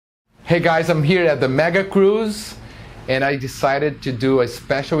Hey guys, I'm here at the MegaCruise, and I decided to do a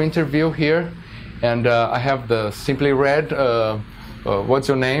special interview here. And I have the Simply Red. What's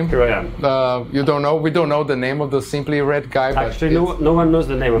your name? Here I am. You don't know? We don't know the name of the Simply Red guy. Actually, no one knows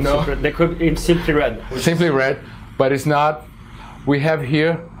the name of Simply Red. They could be Simply Red. Simply Red, but it's not. We have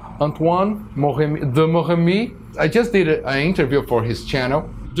here Antoine de Montremy. I just did an interview for his channel,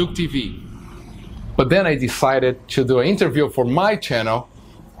 DukeTV. But then I decided to do an interview for my channel,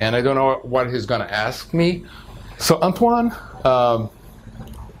 and I don't know what he's gonna ask me. So Antoine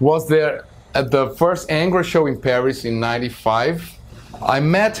was there at the first Angra show in Paris in '95. I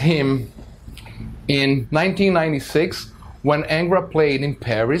met him in 1996 when Angra played in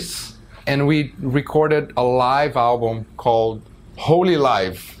Paris, and we recorded a live album called Holy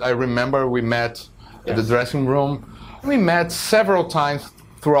Live. I remember we met at the dressing room. We met several times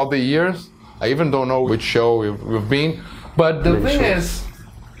throughout the years. I even don't know which show we've been. But the thing is,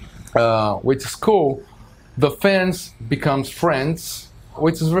 which is cool, the fans becomes friends,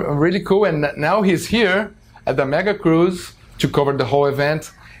 which is really cool. And now he's here at the MegaCruise to cover the whole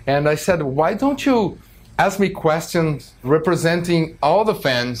event. And I said, why don't you ask me questions representing all the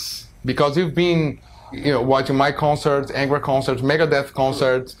fans? Because you've been watching my concerts, Angra concerts, Megadeth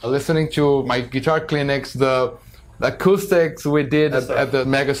concerts, listening to my guitar clinics, the acoustics we did at the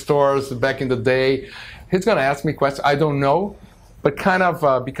mega stores back in the day. He's gonna ask me questions. I don't know, but kind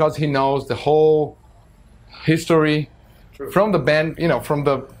of because he knows the whole history from the band, from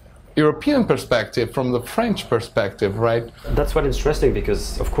the European perspective, from the French perspective, right? That's what's interesting,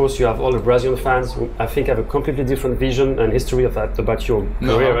 because of course you have all the Brazilian fans who I think have a completely different vision and history of that about your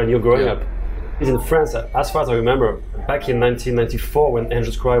career and your growing up. In France, as far as I remember, back in 1994 when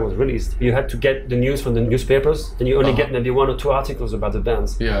Angels Cry was released, you had to get the news from the newspapers, and you only get maybe 1 or 2 articles about the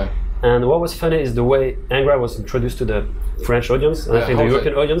bands. Yeah. And what was funny is the way Angra was introduced to the French audience, and I think the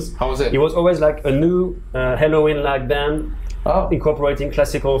European audience. How was it? It was always like a new Halloween-like band, incorporating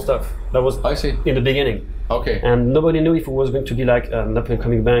classical stuff. That was in the beginning. Okay. And nobody knew if it was going to be like an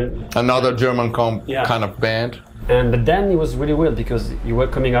up-and-coming band. Another German kind of band. But then it was really weird because you were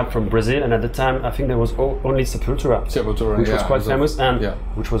coming up from Brazil, and at the time I think there was only Sepultura, which was quite famous, and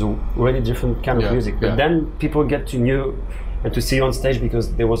which was a really different kind of music. But then people get to know and to see you on stage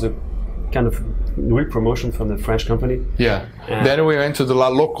because there was a kind of real promotion from the French company. Yeah. Then we went to the La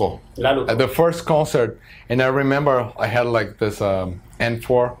Loco. At the first concert, and I remember I had like this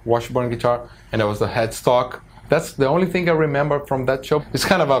N4 Washburn guitar, and there was the headstock. That's the only thing I remember from that show. It's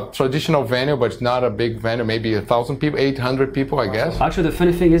kind of a traditional venue, but it's not a big venue, maybe 1,000 people, 800 people, I guess. Actually, the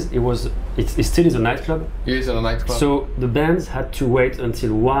funny thing is, it still is a nightclub. It is a nightclub. So the bands had to wait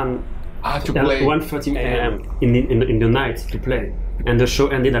until 1:30 a.m. in the night to play. And the show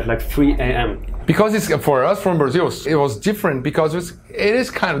ended at like 3 a.m. Because it's, for us from Brazil, it was different because it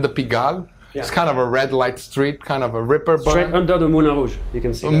is kind of the Pigalle. Yeah. It's kind of a red light street, kind of a ripper bar. Straight under the Moulin Rouge, you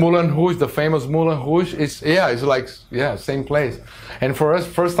can see that. Moulin Rouge, the famous Moulin Rouge, it's like, same place. And for us,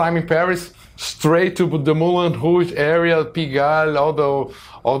 first time in Paris, straight to the Moulin Rouge area, Pigalle,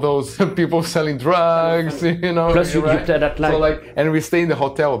 all those people selling drugs, Plus you played at night. So and we stayed in the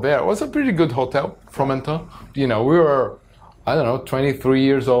hotel there. It was a pretty good hotel from Antoine. We were, I don't know, 23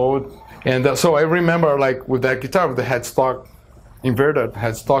 years old. And so I remember with that guitar, with the headstock, inverted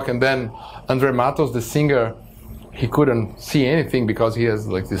headstock, and then Andre Matos, the singer, he couldn't see anything because he has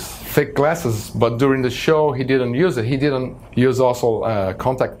these thick glasses, but during the show he didn't use it. He didn't use also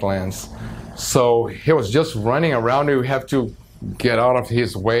contact lens. So he was just running around, and we have to get out of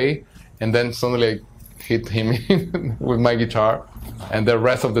his way, and then suddenly I hit him with my guitar, and the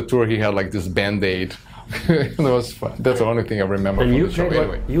rest of the tour he had this Band-Aid. It was fun. That's the only thing I remember from the show.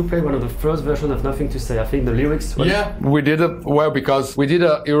 You played one of the first versions of Nothing to Say. I think the lyrics were... Yeah, we did it because we did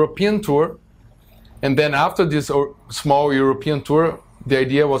a European tour, and then after this small European tour, the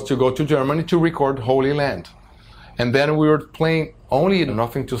idea was to go to Germany to record Holy Land. And then we were playing only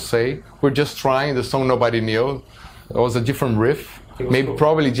Nothing to Say. We're just trying the song nobody knew. It was a different riff. Maybe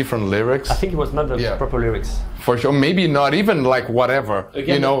probably different lyrics. I think it was not the proper lyrics. For sure, maybe not even whatever.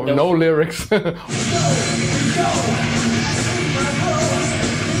 Again, no lyrics.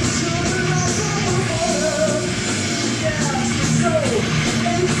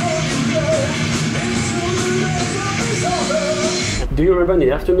 Do you remember in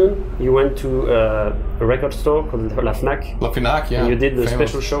the afternoon you went to a record store called La Fnac? La Fnac, yeah. And you did the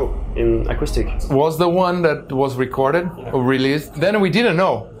special show in acoustic. Was the one that was recorded or released? Then we didn't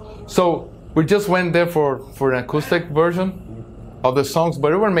know. So we just went there for an acoustic version of the songs,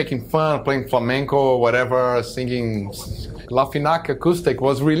 but we were making fun, playing flamenco, whatever, singing. La Fnac acoustic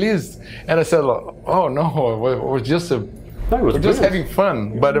was released, and I said, oh no, it was just a No, it was We're just brilliant. having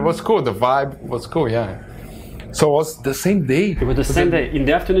fun, but it was cool. The vibe was cool, yeah. So it was the same day. It was the same day. In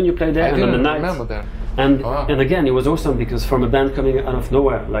the afternoon you played there, I and on the didn't night. remember that. And again, it was awesome because from a band coming out of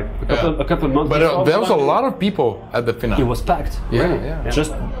nowhere, like a couple months But before, there was a lot of people at the finale. it was packed. Yeah, really. yeah.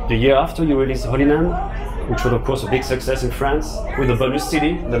 Just the year after you released Holy Land, which was of course a big success in France, with the bonus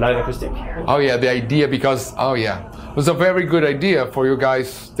CD, the live acoustic. Oh yeah, the idea because, it was a very good idea for you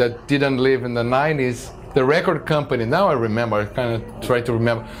guys that didn't live in the 90s. The record company, now I remember, I kind of try to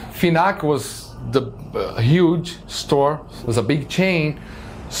remember. Finac was the huge store, it was a big chain.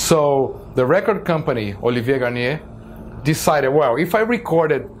 So the record company, Olivier Garnier, decided, well, if I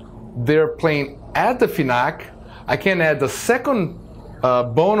recorded their playing at the Finac, I can add the second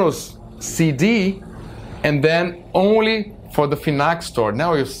bonus CD and then only for the Finac store.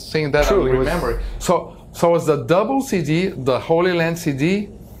 Now you're saying that, True, I remember. So it was the double CD, the Holy Land CD.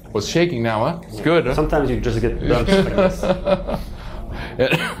 Was shaking now, huh? It's good, huh? Sometimes you just get dumped like this.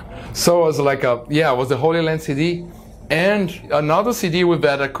 So it was like it was the Holy Land CD and another CD with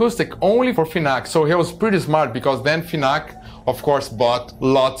that acoustic only for Finac. So he was pretty smart because then Finac, of course, bought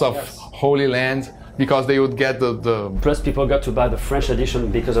lots of Holy Land because they would get the Plus, people got to buy the French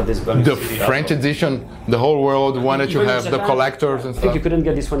edition because of this bonus CD. French edition. The whole world wanted to Even in have the Japan, collectors and I think stuff. you couldn't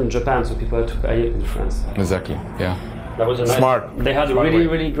get this one in Japan, so people had to buy it in France. Exactly, yeah. That was a nice, Smart. They had Smart a really,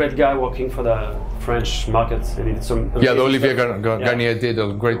 way. really great guy working for the French market. And he did some Yeah, the amazing Olivier stuff. Garnier did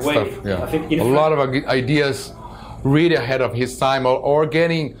great Way- stuff. Yeah, I think in a lot of ideas really ahead of his time, or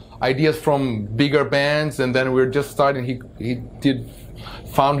getting ideas from bigger bands, and then we're just starting. He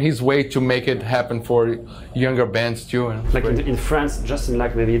found his way to make it happen for younger bands too. And Like in France, just in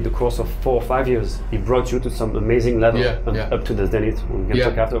like maybe the course of 4 or 5 years, he brought you to some amazing level, up to the zenith. We can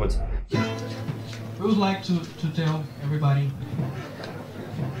talk afterwards. We would like to tell everybody,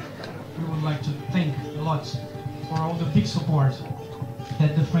 we would like to thank a lot for all the big support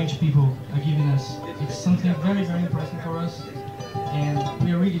that the French people are giving us. It's something very, very impressive for us, and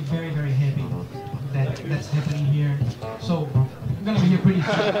we are really very, very happy that that's happening here. So, we're gonna be here pretty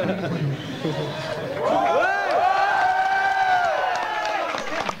soon.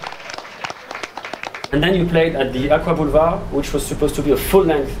 And then you played at the Aqua Boulevard, which was supposed to be a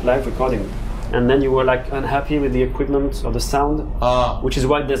full-length live recording. And then you were like unhappy with the equipment or the sound, which is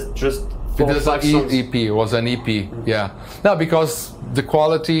why there's just 4 or It was 5 an songs. EP. It was an EP. Yeah. No, because the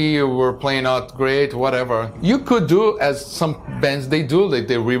quality were playing out great. Whatever you could do, as some bands they do,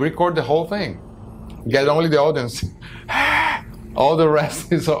 they re-record the whole thing, get only the audience. All the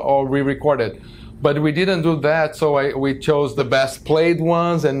rest is all re-recorded. But we didn't do that, so we chose the best played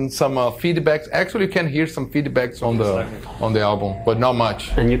ones and some feedbacks. Actually, you can hear some feedbacks on the album, but not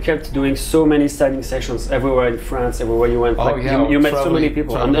much. And you kept doing so many signing sessions everywhere in France, everywhere you went. Oh, Like, yeah, you met so traveling, many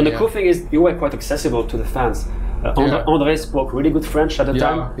people. traveling, And the yeah. cool thing is, you were quite accessible to the fans. André spoke really good French at the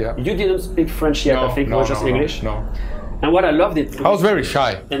time. Yeah. You didn't speak French yet, I think it was just English. No. And what I loved it. I was very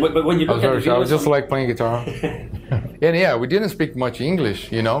shy. And but when you I was look at very the shy. I was videos just like playing guitar. And yeah, we didn't speak much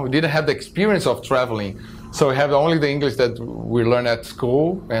English, you know. We didn't have the experience of traveling. So we have only the English that we learned at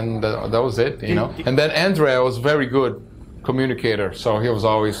school, and that was it, you know. And then Andre was very good communicator, so he was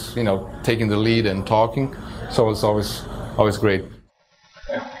always, you know, taking the lead and talking. So it was always great.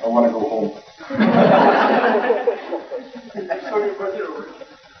 I want to go home.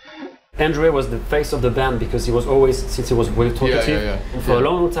 Andre was the face of the band because he was always, since he was very talkative, and for a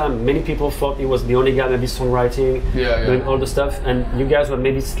long time, many people thought he was the only guy maybe songwriting, doing all the stuff, and you guys were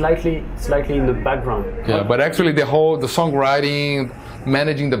maybe slightly in the background. Yeah, but actually the songwriting,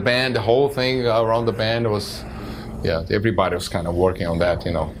 managing the band, the whole thing around the band was, everybody was kind of working on that,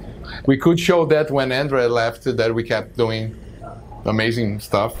 you know. We could show that when Andre left, that we kept doing amazing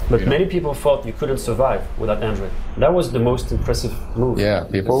stuff. But many people thought you couldn't survive without Andre. That was the most impressive move. Yeah,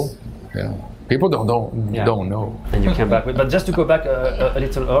 people don't know. And you came back with, but just to go back a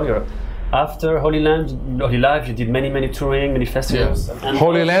little earlier, after Holy Live, you did many touring, many festivals. Yeah. And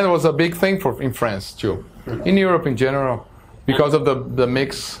Holy Land was a big thing in France too, in Europe in general, because of the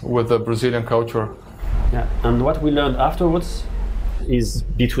mix with the Brazilian culture. Yeah, and what we learned afterwards is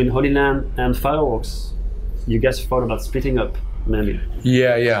between Holy Land and Fireworks, you guys thought about splitting up, maybe.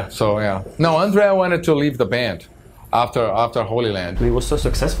 Yeah. So no, Andrea wanted to leave the band after Holy Land. He was so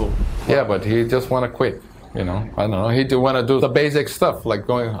successful. Yeah, but he just want to quit. You know, I don't know. He did want to do the basic stuff, like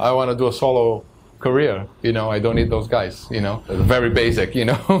I want to do a solo career. You know, I don't need those guys. You know, very basic. You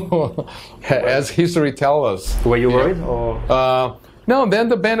know, as history tells us. Were you worried, or? No. Then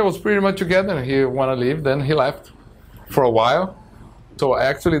the band was pretty much together. He wanted to leave. Then he left for a while. So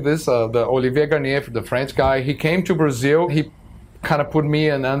actually, the Olivier Garnier, the French guy, he came to Brazil. He kind of put me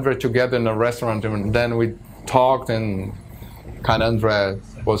and Andre together in a restaurant, and then we talked and kind of Andre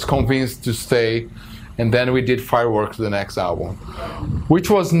was convinced to stay, and then we did Fireworks, the next album, which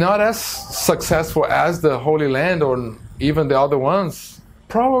was not as successful as the Holy Land or even the other ones,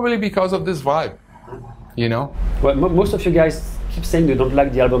 probably because of this vibe, you know? Well, most of you guys keep saying you don't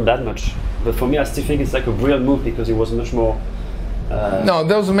like the album that much, but for me I still think it's like a brilliant move because it was much more... No,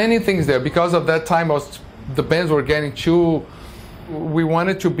 there was many things there. Because of that time, the bands were getting too... We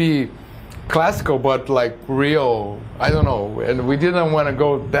wanted to be classical, but like real, I don't know, and we didn't want to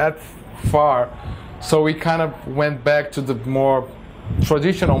go that far, so we kind of went back to the more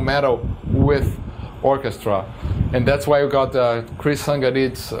traditional metal with orchestra, and that's why we got Chris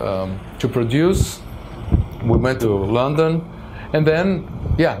Sangarit to produce. We went to London, and then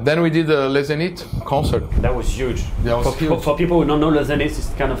we did the Lezenit concert. That was huge. That was huge. For people who don't know, Lezenit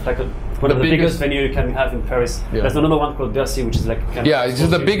is kind of like one of the biggest venue you can have in Paris. Yeah. There's another one called Bercy, which is like kind of it's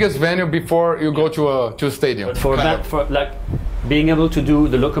the biggest venue before you go to a stadium. But for like being able to do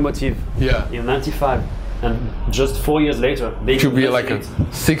the Locomotive in '95, and just 4 years later, to be like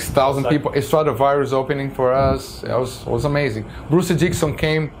 6,000 people. Stradivari opening for us. It was amazing. Bruce Dickinson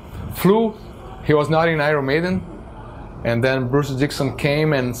flew. He was not in Iron Maiden, and then Bruce Dickinson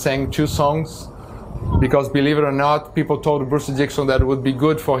came and sang 2 songs. Because believe it or not, people told Bruce Dickinson that it would be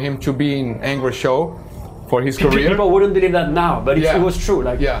good for him to be in Angra show for his career. People wouldn't believe that now, but it was true.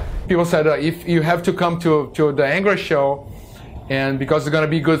 Like people said if you have to come to the Angra show, and because it's gonna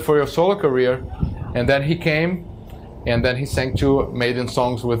be good for your solo career. And then he came, and then he sang 2 Maiden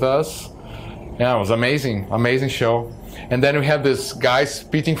songs with us. Yeah, it was amazing show. And then we have this guy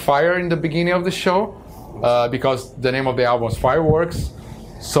spitting fire in the beginning of the show, because the name of the album was Fireworks.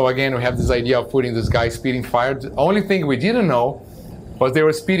 So again, we have this idea of putting this guy spitting fire. The only thing we didn't know was they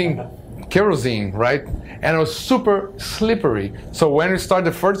were spitting kerosene, right? And it was super slippery. So when we start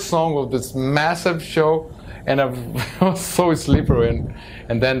the first song of this massive show, and it was so slippery,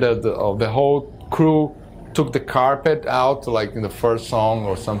 and then the whole crew took the carpet out, like in the first song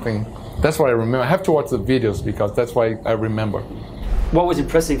or something. That's what I remember. I have to watch the videos because that's why I remember. What was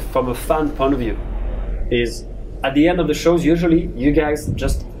impressive from a fan point of view is at the end of the shows, usually you guys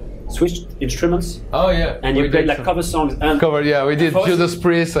just switched instruments. Oh yeah. And you played like cover songs. And we did Judas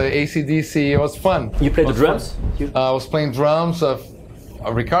Priest, AC/DC. It was fun. You played the drums? I was playing drums.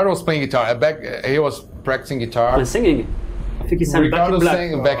 Ricardo was playing guitar. He was practicing guitar. And singing. I think he sang Back in Black.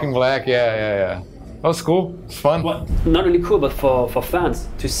 Sang Back in Black. Yeah. That was cool. It's fun. Well, not only cool, but for fans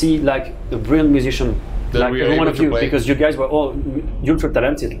to see like a brilliant musician like every one of you, because you guys were all ultra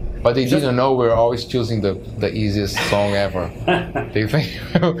talented. But they didn't know we were always choosing the easiest song ever. They think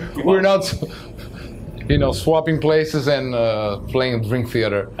we're not, swapping places and playing Dream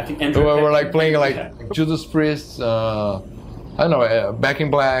Theater. I think we're like playing like Judas Priest, I don't know, Back in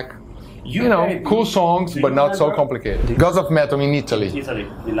Black. Cool songs, but not so complicated. Gods of Metal in Italy. Italy,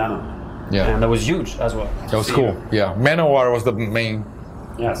 Milano. Yeah. And that was huge as well. That was cool. Yeah. Manowar was the main.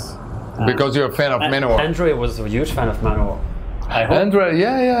 Yes. Because you're a fan of Manowar. Andre was a huge fan of Manowar. I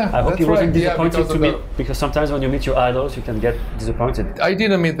hope he wasn't disappointed to meet, because sometimes when you meet your idols, you can get disappointed. I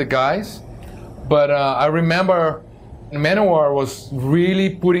didn't meet the guys, but I remember Manowar was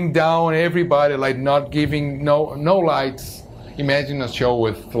really putting down everybody, like not giving no lights. Imagine a show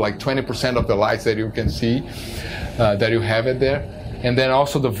with like 20% of the lights that you can see, that you have it there. And then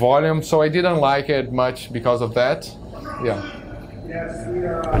also the volume, so I didn't like it much because of that. Yeah.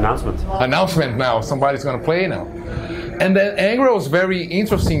 Announcement now, somebody's gonna play now. And then Angra was very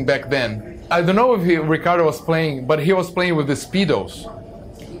interesting back then. I don't know if Ricardo was playing, but he was playing with the Speedos.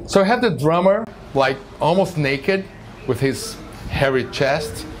 So I had the drummer, like almost naked, with his hairy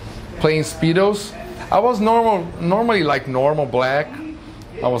chest, playing Speedos. I was normally like normal black.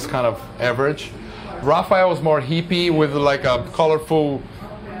 I was kind of average. Raphael was more hippie with like a colorful,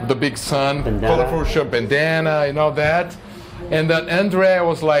 the big sun, colorful shirt, bandana, that. And then Andrea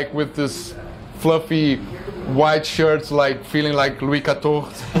was like with this fluffy white shirts, like feeling like Louis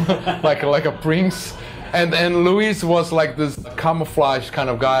XIV, like a prince. And Luis was like this camouflage kind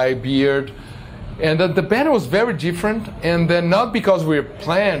of guy, beard. And the band was very different. And then not because we were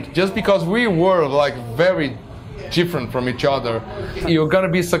planned, just because we were like very different from each other. You're gonna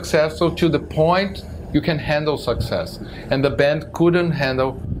be successful to the point you can handle success. And the band couldn't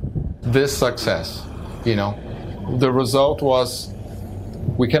handle this success, The result was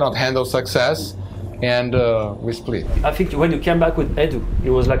we cannot handle success, and we split. I think when you came back with Edu,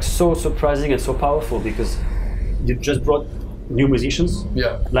 it was like so surprising and so powerful because you just brought new musicians.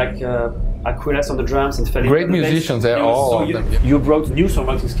 Yeah. Like Aquiles on the drums and Felipe. Great musicians, all of them. You brought new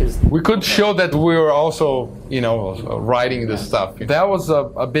songwriting skills. We could show that we were also, writing this stuff. That was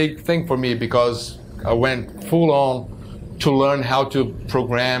a big thing for me because I went full on to learn how to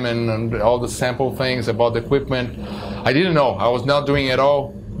program and all the sample things about the equipment. I didn't know. I was not doing it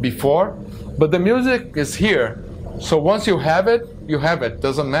all before, but the music is here. So once you have it, you have it.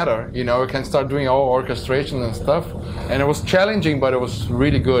 Doesn't matter. You know, you can start doing all orchestration and stuff. And it was challenging, but it was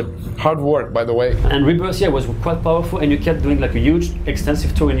really good. Hard work, by the way. And Rebirth, yeah, was quite powerful, and you kept doing like a huge,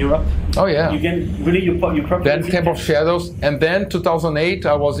 extensive tour in Europe. Oh yeah. You can really you probably. Then Temple of Shadows, and then 2008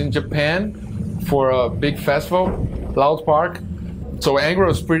 I was in Japan for a big festival, Loud Park. So Angra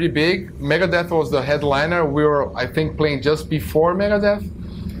was pretty big. Megadeth was the headliner. We were, I think, playing just before Megadeth.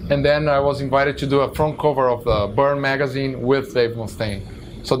 And then I was invited to do a front cover of the Burn magazine with Dave Mustaine.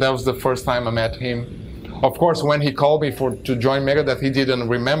 So that was the first time I met him. Of course, when he called me to join Megadeth, he didn't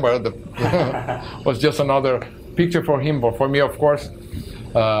remember. Was just another picture for him. But for me, of course,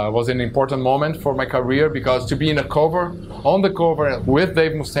 was an important moment for my career, because to be in a cover, on the cover with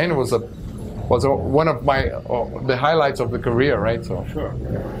Dave Mustaine was one of my the highlights of the career, right? So sure.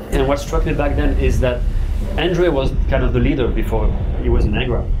 And what struck me back then is that Andre was kind of the leader before he was in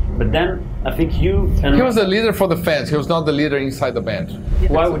Angra. But then I think you and he was the leader for the fans. He was not the leader inside the band.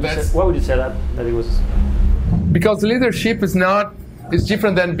 Why would you say that he was? Because leadership is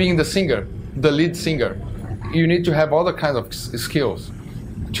different than being the singer, the lead singer. You need to have other kinds of skills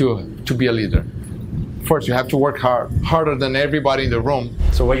to be a leader. First, you have to work harder than everybody in the room.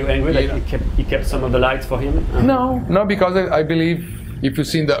 So were you angry that he kept some of the lights for him? No, because I believe, if you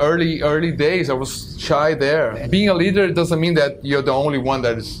see in the early days, I was shy there. Being a leader doesn't mean that you're the only one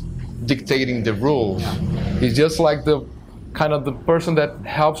that is dictating the rules. It's just like the person that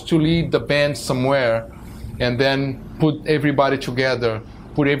helps to lead the band somewhere, and then put everybody together,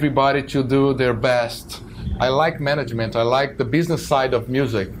 put everybody to do their best. I like management. I like the business side of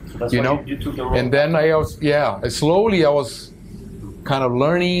music. That's you know. You took the role. And then I was kind of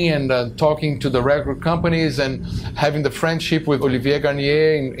learning and talking to the record companies and having the friendship with Olivier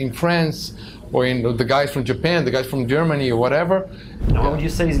Garnier in France, or in the guys from Japan, the guys from Germany, or whatever. Now, what would you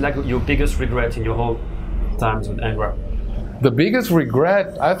say is like your biggest regret in your whole times with Angra? The biggest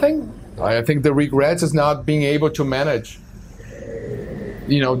regret, I think the regret is not being able to manage,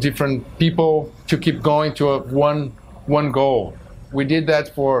 different people to keep going to one goal. We did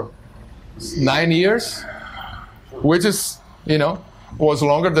that for 9 years, which is, was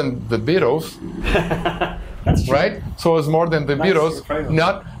longer than the Beatles. That's true. Right? So it was more than the Beatles.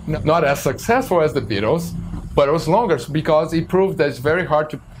 Not as successful as the Beatles, but it was longer because it proved that it's very hard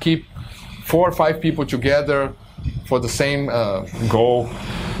to keep 4 or 5 people together for the same goal.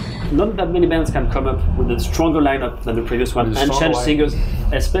 Not that many bands can come up with a stronger lineup than the previous one and change singers,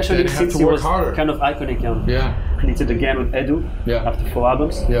 especially since he was kind of iconic. And he did again with Edu after 4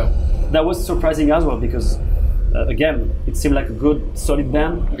 albums. Yeah. That was surprising as well because, again, it seemed like a good, solid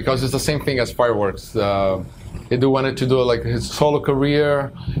band. Because it's the same thing as Fireworks. Edu wanted to do like his solo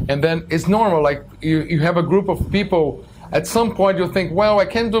career, and then it's normal. Like you have a group of people. At some point, you think, well, I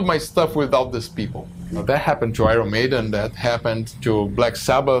can't do my stuff without these people. That happened to Iron Maiden, that happened to Black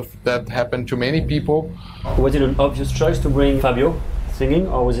Sabbath, that happened to many people. Was it an obvious choice to bring Fabio singing,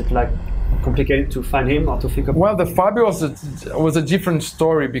 or was it like complicated to find him or to think of? Well, the Fabio was a different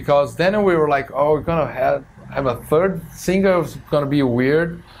story, because then we were like, oh, we're gonna have a third singer. It's gonna be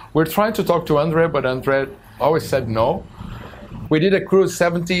weird. We're trying to talk to Andre, but Andre always said no. We did a cruise,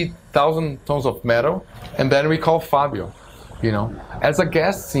 70,000 tons of metal, and then we called Fabio, as a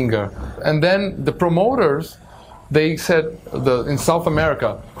guest singer. And then the promoters, they said in South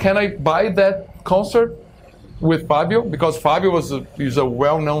America, can I buy that concert with Fabio? Because Fabio is a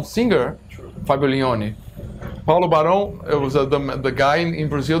well-known singer, Fabio Leone. Paulo Barão was the guy in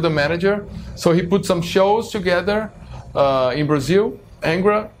Brazil, the manager. So he put some shows together in Brazil,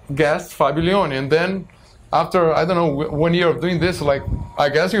 Angra, guest Fabio Leone. And then after, I don't know, 1 year of doing this, like, I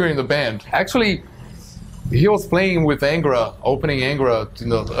guess you're in the band. Actually, he was playing with Angra, opening Angra in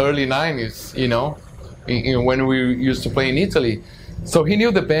the early 90s, when we used to play in Italy. So he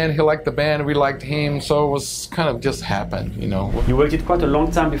knew the band, he liked the band, we liked him, so it was kind of just happened, You waited quite a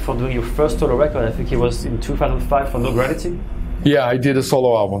long time before doing your first solo record. I think it was in 2005 for No Gravity. Yeah, I did a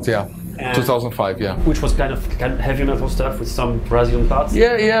solo album, yeah. And 2005, yeah. Which was kind of heavy metal stuff with some Brazilian parts.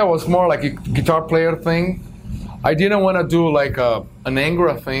 Yeah, it was more like a guitar player thing. I didn't want to do like an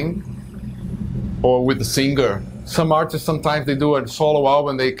Angra thing, or with the singer. Some artists, sometimes they do a solo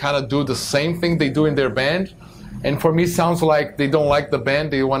album, they kind of do the same thing they do in their band. And for me, it sounds like they don't like the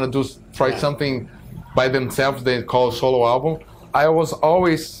band, they want to try something by themselves, they call a solo album. I was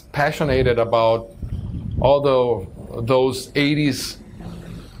always passionate about all those 80s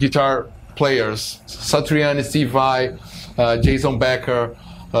guitar players, Satriani, Steve Vai, Jason Becker,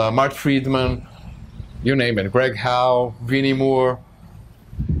 Mark Friedman, you name it, Greg Howe, Vinnie Moore,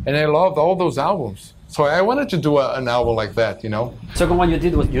 and I loved all those albums. So I wanted to do an album like that, you know. Second one you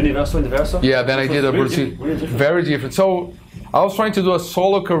did was Universal? Yeah, then I did a really different. Very different. So I was trying to do a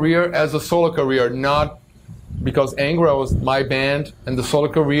solo career as a solo career, not because Angra was my band and the solo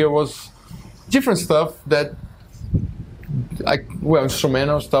career was different stuff that,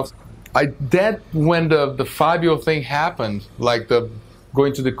 instrumental stuff. That when the Fabio thing happened, like the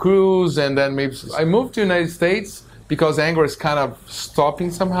going to the cruise, and then maybe I moved to the United States because Angra is kind of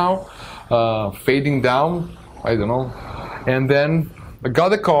stopping somehow. Fading down, I don't know. And then I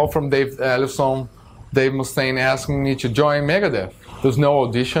got a call from Dave Ellison, Dave Mustaine asking me to join Megadeth. There's no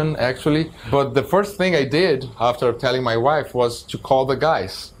audition actually, but the first thing I did after telling my wife was to call the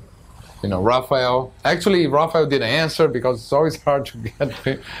guys. You know, Raphael. Actually, Raphael didn't answer because it's always hard to get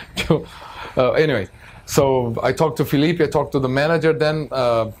to. Anyway, so I talked to Felipe, I talked to the manager, then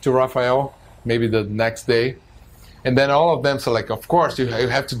to Raphael, maybe the next day. And then all of them said, like, of course, you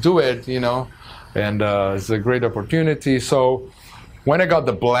have to do it, you know, and it's a great opportunity. So when I got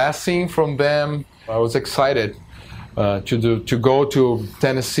the blessing from them, I was excited to go to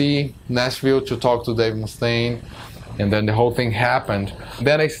Tennessee, Nashville, to talk to Dave Mustaine, and then the whole thing happened.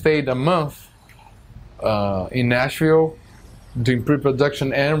 Then I stayed a month in Nashville doing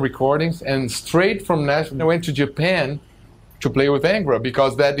pre-production and recordings, and straight from Nashville I went to Japan to play with Angra,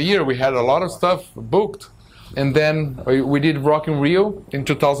 because that year we had a lot of stuff booked. And then we did Rock in Rio in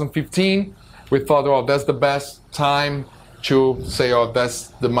 2015. We thought, well, that's the best time to say, oh,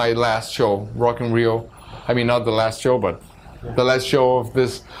 that's my last show, Rock in Rio. I mean, not the last show, but the last show of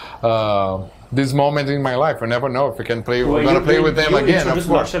this this moment in my life. I never know if I can play. We're gonna play with them again. Of course.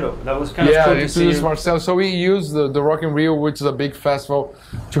 Marcelo. That was kind of cool to see. Introduced Marcelo. So we used the Rock in Rio, which is a big festival,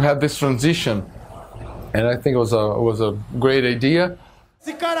 to have this transition, and I think it was a great idea.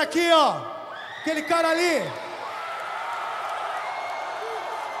 Esse cara aqui, ó. Aquele cara ali,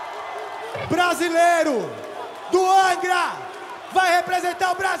 brasileiro, do Angra, vai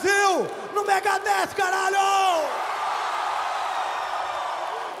representar o Brasil no Megadeth, caralho!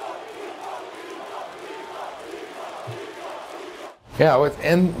 Yeah,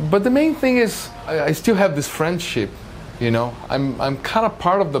 but the main thing is I still have this friendship, you know. I'm kind of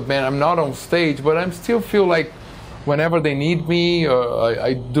part of the band. I'm not on stage, but I still feel like whenever they need me,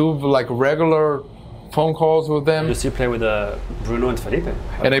 I do like regular phone calls with them. You still play with Bruno and Felipe?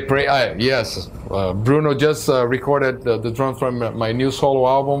 And I pray, yes. Bruno just recorded the drums from my new solo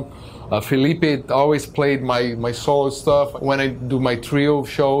album. Felipe always played my solo stuff when I do my trio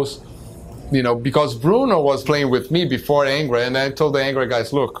shows. You know, because Bruno was playing with me before Angra, and I told the Angra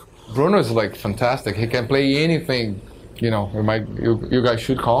guys, look, Bruno is like fantastic. He can play anything. You know, you guys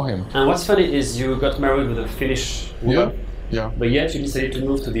should call him. And what's funny is you got married with a Finnish woman, yeah. But yet you decided to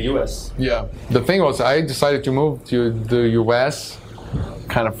move to the US. Yeah, the thing was I decided to move to the US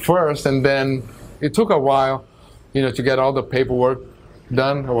kind of first, and then it took a while, you know, to get all the paperwork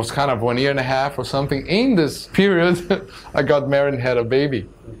done. It was kind of 1.5 years or something. In this period, I got married and had a baby.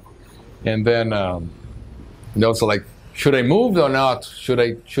 And then, you know, so like, should I move or not? Should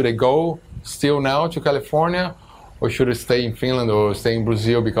I go still now to California? Or should I stay in Finland or stay in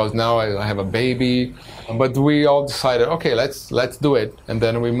Brazil, because now I have a baby? But we all decided, okay, let's do it, and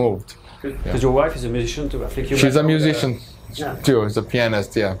then we moved. Because your wife is a musician too, I think. She's a musician too. She's a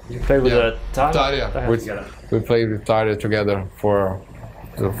pianist, yeah. You play with Tarja. We played with Tarja together for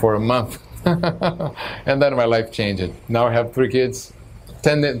a month, and then my life changed. Now I have 3 kids.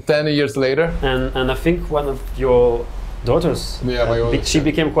 10 years later. And I think one of your daughters, she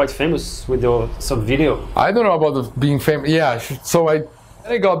became quite famous with some video. I don't know about being famous. Yeah, so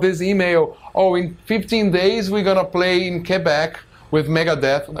I got this email. Oh, in 15 days we're gonna play in Quebec with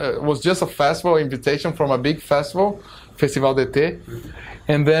Megadeth. It was just a festival invitation from a big festival, Festival d'été,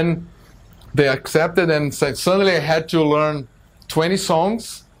 and then they accepted, and said suddenly I had to learn 20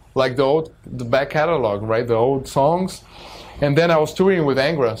 songs, like the back catalog, right? The old songs. And then I was touring with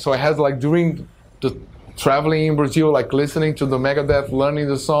Angra, so I had like during the traveling in Brazil, like listening to the Megadeth, learning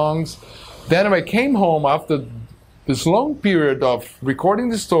the songs. Then I came home after this long period of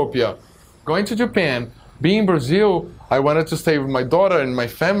recording Dystopia, going to Japan, being in Brazil. I wanted to stay with my daughter and my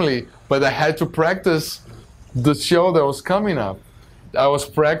family, but I had to practice the show that was coming up. I was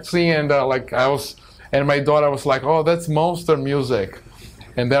practicing, and and my daughter was like, "Oh, that's monster music,"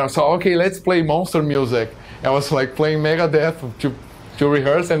 and then I said, "Okay, let's play monster music." I was like playing Megadeth to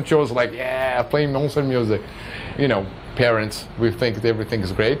rehearse, and she was like, yeah, playing monster music. You know, parents, we think everything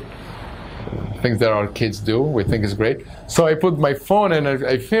is great. Things that our kids do, we think is great. So I put my phone and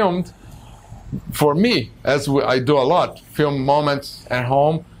I filmed, for me, as I do a lot, film moments at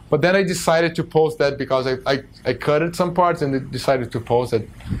home, But then I decided to post that because I cut it some parts and decided to post it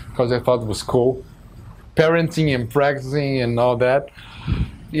because I thought it was cool. Parenting and practicing and all that.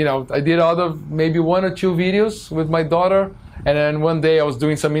 You know, I did maybe 1 or 2 videos with my daughter. And then one day I was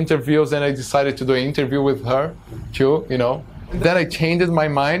doing some interviews and I decided to do an interview with her too, you know. Then I changed my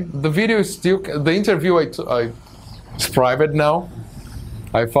mind. The video is still, the interview it's private now.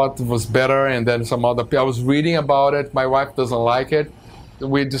 I thought it was better, and then some other people, I was reading about it. My wife doesn't like it.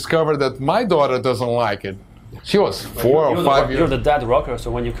 We discovered that my daughter doesn't like it. She was 4 or 5 years. You're the dad rocker,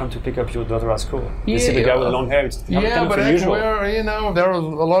 so when you come to pick up your daughter at school, you see the guy with the long hair, it's kind of unusual. You know, there are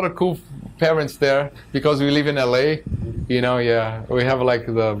a lot of cool parents there because we live in LA. You know, yeah, we have like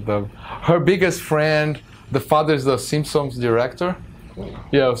her biggest friend, the father is the Simpsons director.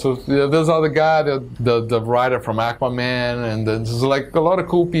 Yeah, so there's other guy, the writer from Aquaman, and there's like a lot of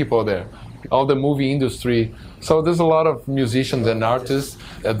cool people there. All the movie industry. So there's a lot of musicians and artists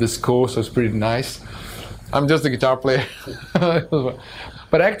at this school, so it's pretty nice. I'm just a guitar player.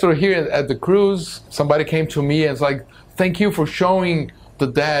 But actually here at the cruise, somebody came to me and it's like, thank you for showing the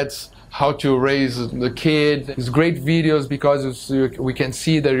dads how to raise the kid. It's great videos because we can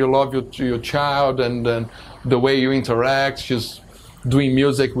see that you love your child and the way you interact. She's doing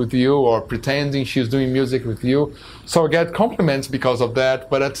music with you or pretending she's doing music with you. So I get compliments because of that,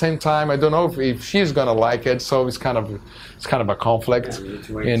 but at the same time I don't know if she's gonna like it, so it's kind of a conflict,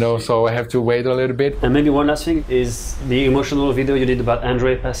 you know, so I have to wait a little bit. And maybe one last thing is the emotional video you did about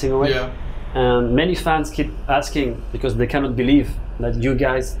Andre passing away. Yeah. And many fans keep asking because they cannot believe that you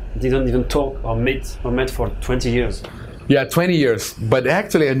guys didn't even talk or met for 20 years. Yeah, 20 years, but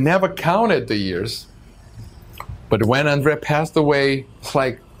actually I never counted the years. But when Andre passed away, it's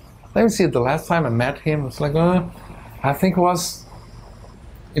like, let me see, the last time I met him, it's like, I think it was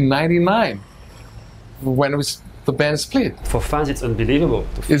in '99 when the band split. For fans, it's unbelievable.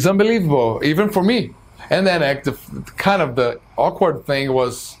 It's unbelievable, even for me. And then the awkward thing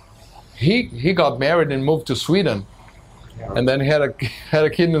was, he got married and moved to Sweden, and then he had a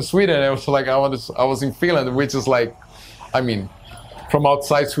kid in Sweden. And it was like I was in Finland, which is like, I mean, from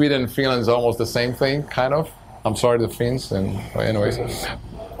outside Sweden and Finland is almost the same thing, kind of. I'm sorry, the Finns, and anyways.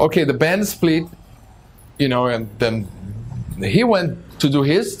 Okay, the band split, you know, and then he went to do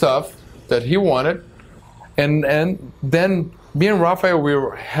his stuff that he wanted, and then me and Raphael, we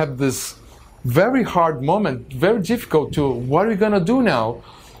had this very hard moment, very difficult to, what are we gonna do now?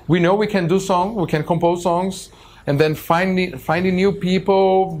 We know we can do songs, we can compose songs, and then finding new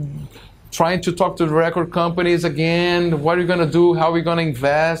people, trying to talk to the record companies again, what are we gonna do, how are we gonna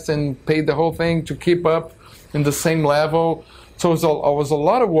invest and pay the whole thing to keep up in the same level. So it was a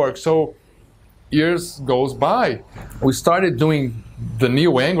lot of work. So years goes by. We started doing the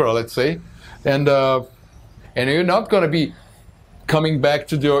new Angra, let's say, and you're not gonna be coming back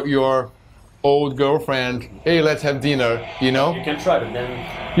to your old girlfriend, hey, let's have dinner, you know? You can try, but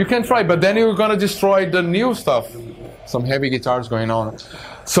then... You can try, but then you're gonna destroy the new stuff. Some heavy guitars going on.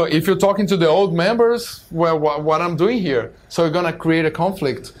 So if you're talking to the old members, well, what I'm doing here, so you're gonna create a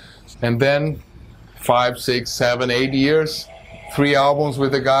conflict. And then 5, 6, 7, 8 years, 3 albums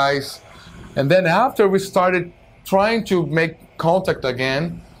with the guys. And then after we started trying to make contact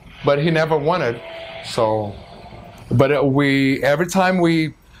again, but he never wanted. So, but every time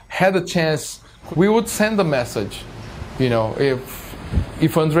we had a chance, we would send a message. You know,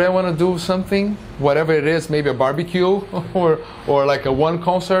 if Andre wanna do something, whatever it is, maybe a barbecue or like a one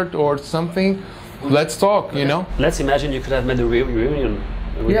concert or something, let's talk, you know? Let's imagine you could have made a reunion.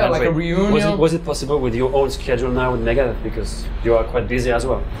 Yeah, like a reunion. Was it possible with your own schedule now with Mega, because you are quite busy as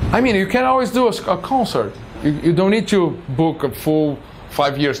well? I mean, you can always do a concert. You don't need to book a full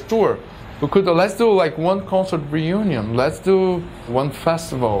 5 years tour. Let's do like one concert reunion. Let's do one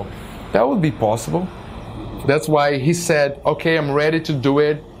festival. That would be possible. That's why he said, okay, I'm ready to do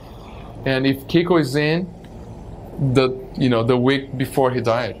it. And if Kiko is in, the week before he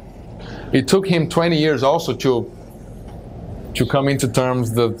died. It took him 20 years also to come into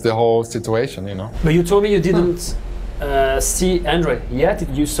terms the whole situation, you know. But you told me you didn't see Andre yet.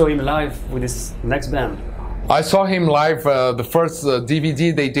 You saw him live with his next band. I saw him live, the first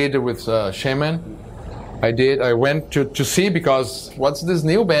DVD they did with Shaman. I went to see because what's this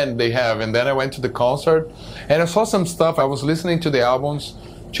new band they have? And then I went to the concert and I saw some stuff. I was listening to the albums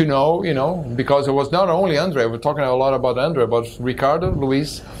to know, you know, because it was not only Andre. We're talking a lot about Andre, about Ricardo,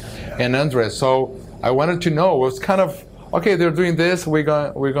 Luis, and Andre. So I wanted to know. It was kind of, okay, they're doing this, we're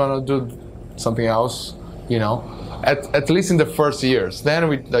gonna do something else, you know, at least in the first years. Then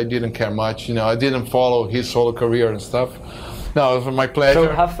I didn't care much, you know, I didn't follow his solo career and stuff. No, it was my pleasure.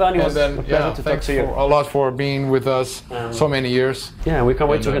 So have fun. It was and then, a pleasure to talk thanks to you. a lot for being with us so many years. Yeah, we can't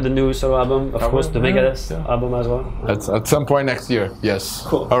wait to hear the new solo album. Of course, the Megadeth album as well. At some point next year, yes.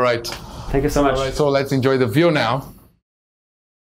 Cool. All right. Thank you so much. All right, so let's enjoy the view now.